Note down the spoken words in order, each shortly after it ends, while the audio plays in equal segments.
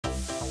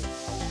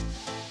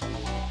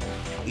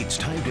It's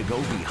time to go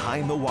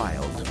behind the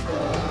wild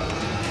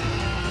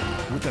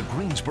with the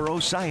Greensboro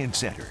Science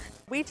Center.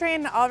 We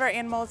train all of our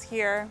animals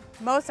here,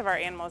 most of our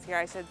animals here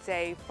I should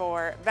say,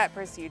 for vet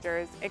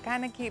procedures. It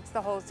kind of keeps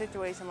the whole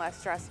situation less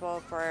stressful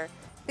for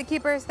the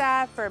keeper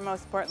staff, for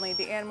most importantly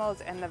the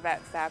animals and the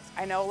vet staff.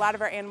 I know a lot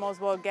of our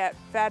animals will get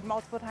fed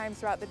multiple times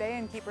throughout the day,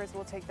 and keepers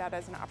will take that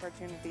as an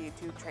opportunity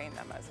to train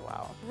them as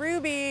well.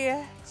 Ruby,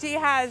 she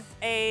has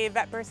a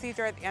vet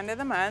procedure at the end of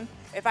the month.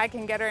 If I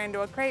can get her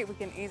into a crate, we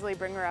can easily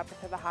bring her up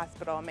to the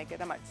hospital and make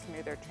it a much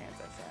smoother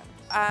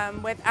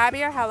transition. With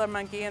Abby, our howler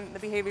monkey, and the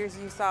behaviors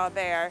you saw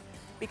there,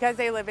 because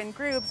they live in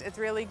groups, it's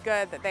really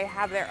good that they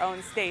have their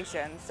own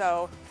station.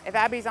 So if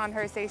Abby's on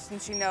her station,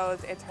 she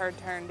knows it's her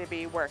turn to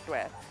be worked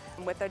with.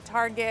 With a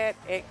target,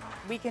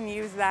 we can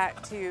use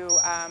that to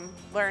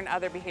learn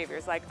other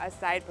behaviors like a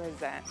side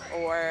present,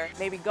 or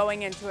maybe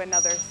going into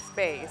another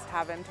space,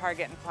 have him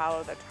target and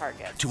follow the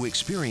target. To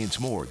experience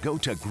more, go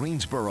to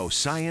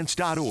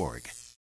greensboroscience.org.